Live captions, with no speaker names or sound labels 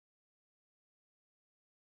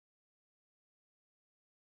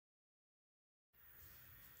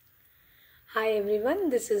Hi everyone,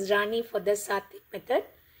 this is Rani for the Sattvic method.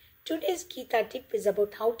 Today's Gita tip is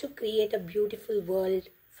about how to create a beautiful world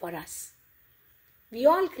for us. We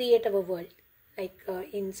all create our world.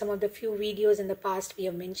 In some of the few videos in the past we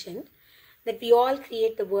have mentioned that we all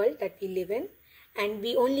create the world that we live in, and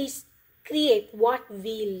we only create what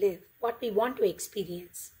we live, what we want to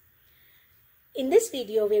experience. In this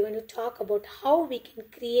video we are going to talk about how we can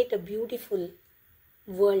create a beautiful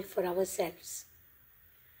world for ourselves.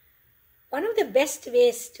 One of the best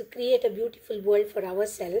ways to create a beautiful world for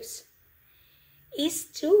ourselves is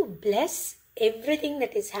to bless everything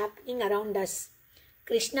that is happening around us.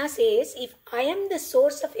 Krishna says, if I am the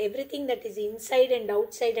source of everything that is inside and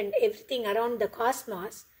outside and everything around the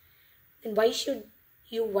cosmos, then why should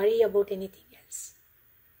you worry about anything else?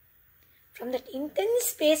 From that intense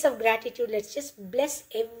space of gratitude, let's just bless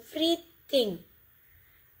everything.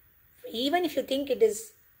 Even if you think it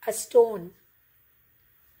is a stone,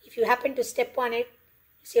 if you happen to step on it,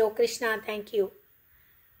 you say, oh Krishna, thank you.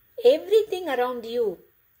 Everything around you,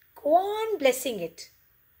 go on blessing it.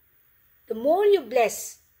 The more you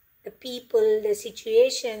bless the people, the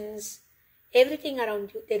situations, everything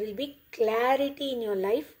around you, there will be clarity in your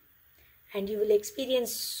life and you will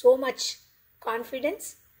experience so much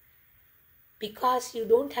confidence because you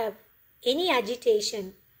don't have any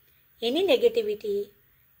agitation, any negativity,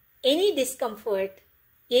 any discomfort,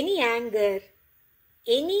 any anger,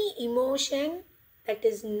 any emotion that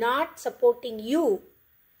is not supporting you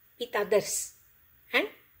with others and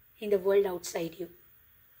in the world outside you.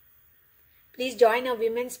 Please join our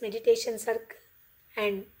women's meditation circle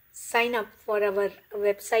and sign up for our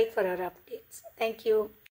website for our updates. Thank you.